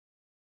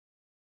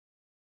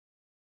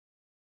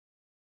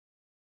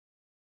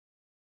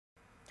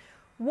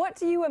What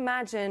do you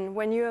imagine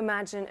when you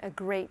imagine a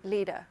great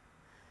leader?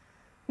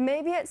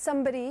 Maybe it's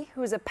somebody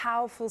who is a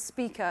powerful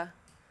speaker,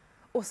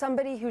 or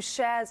somebody who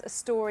shares a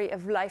story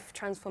of life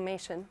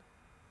transformation.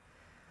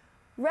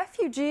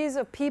 Refugees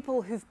are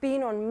people who've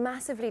been on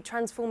massively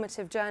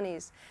transformative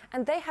journeys,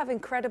 and they have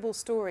incredible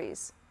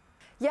stories.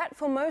 Yet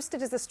for most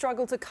it is a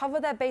struggle to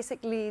cover their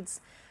basic needs,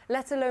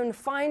 let alone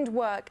find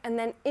work and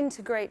then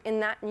integrate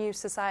in that new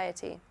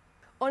society.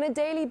 On a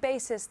daily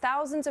basis,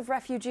 thousands of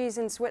refugees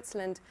in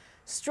Switzerland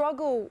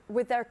struggle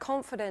with their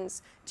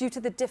confidence due to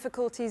the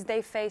difficulties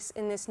they face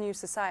in this new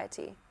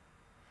society.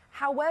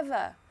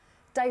 However,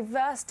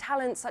 diverse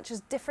talents such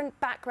as different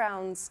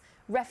backgrounds,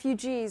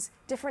 refugees,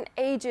 different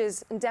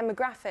ages and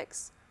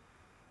demographics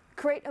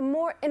create a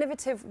more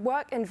innovative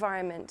work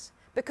environment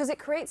because it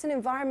creates an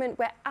environment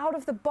where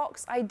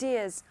out-of-the-box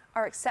ideas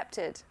are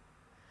accepted,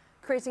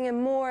 creating a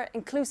more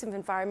inclusive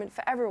environment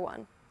for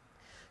everyone.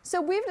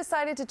 So we've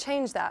decided to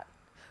change that.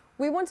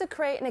 We want to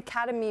create an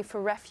academy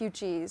for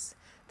refugees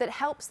that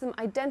helps them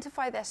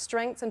identify their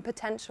strengths and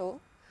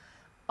potential,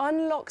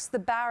 unlocks the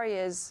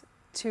barriers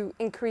to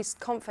increased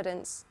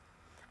confidence,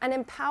 and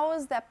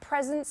empowers their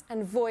presence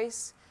and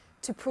voice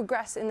to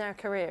progress in their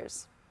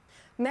careers.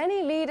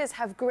 Many leaders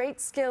have great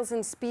skills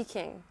in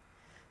speaking,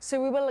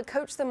 so we will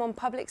coach them on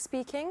public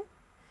speaking,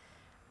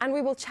 and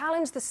we will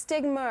challenge the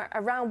stigma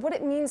around what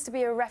it means to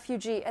be a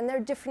refugee and their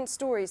different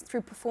stories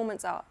through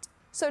performance art.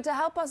 So to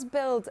help us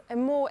build a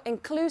more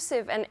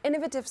inclusive and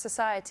innovative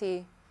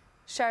society,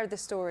 share the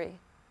story.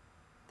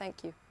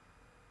 Thank you.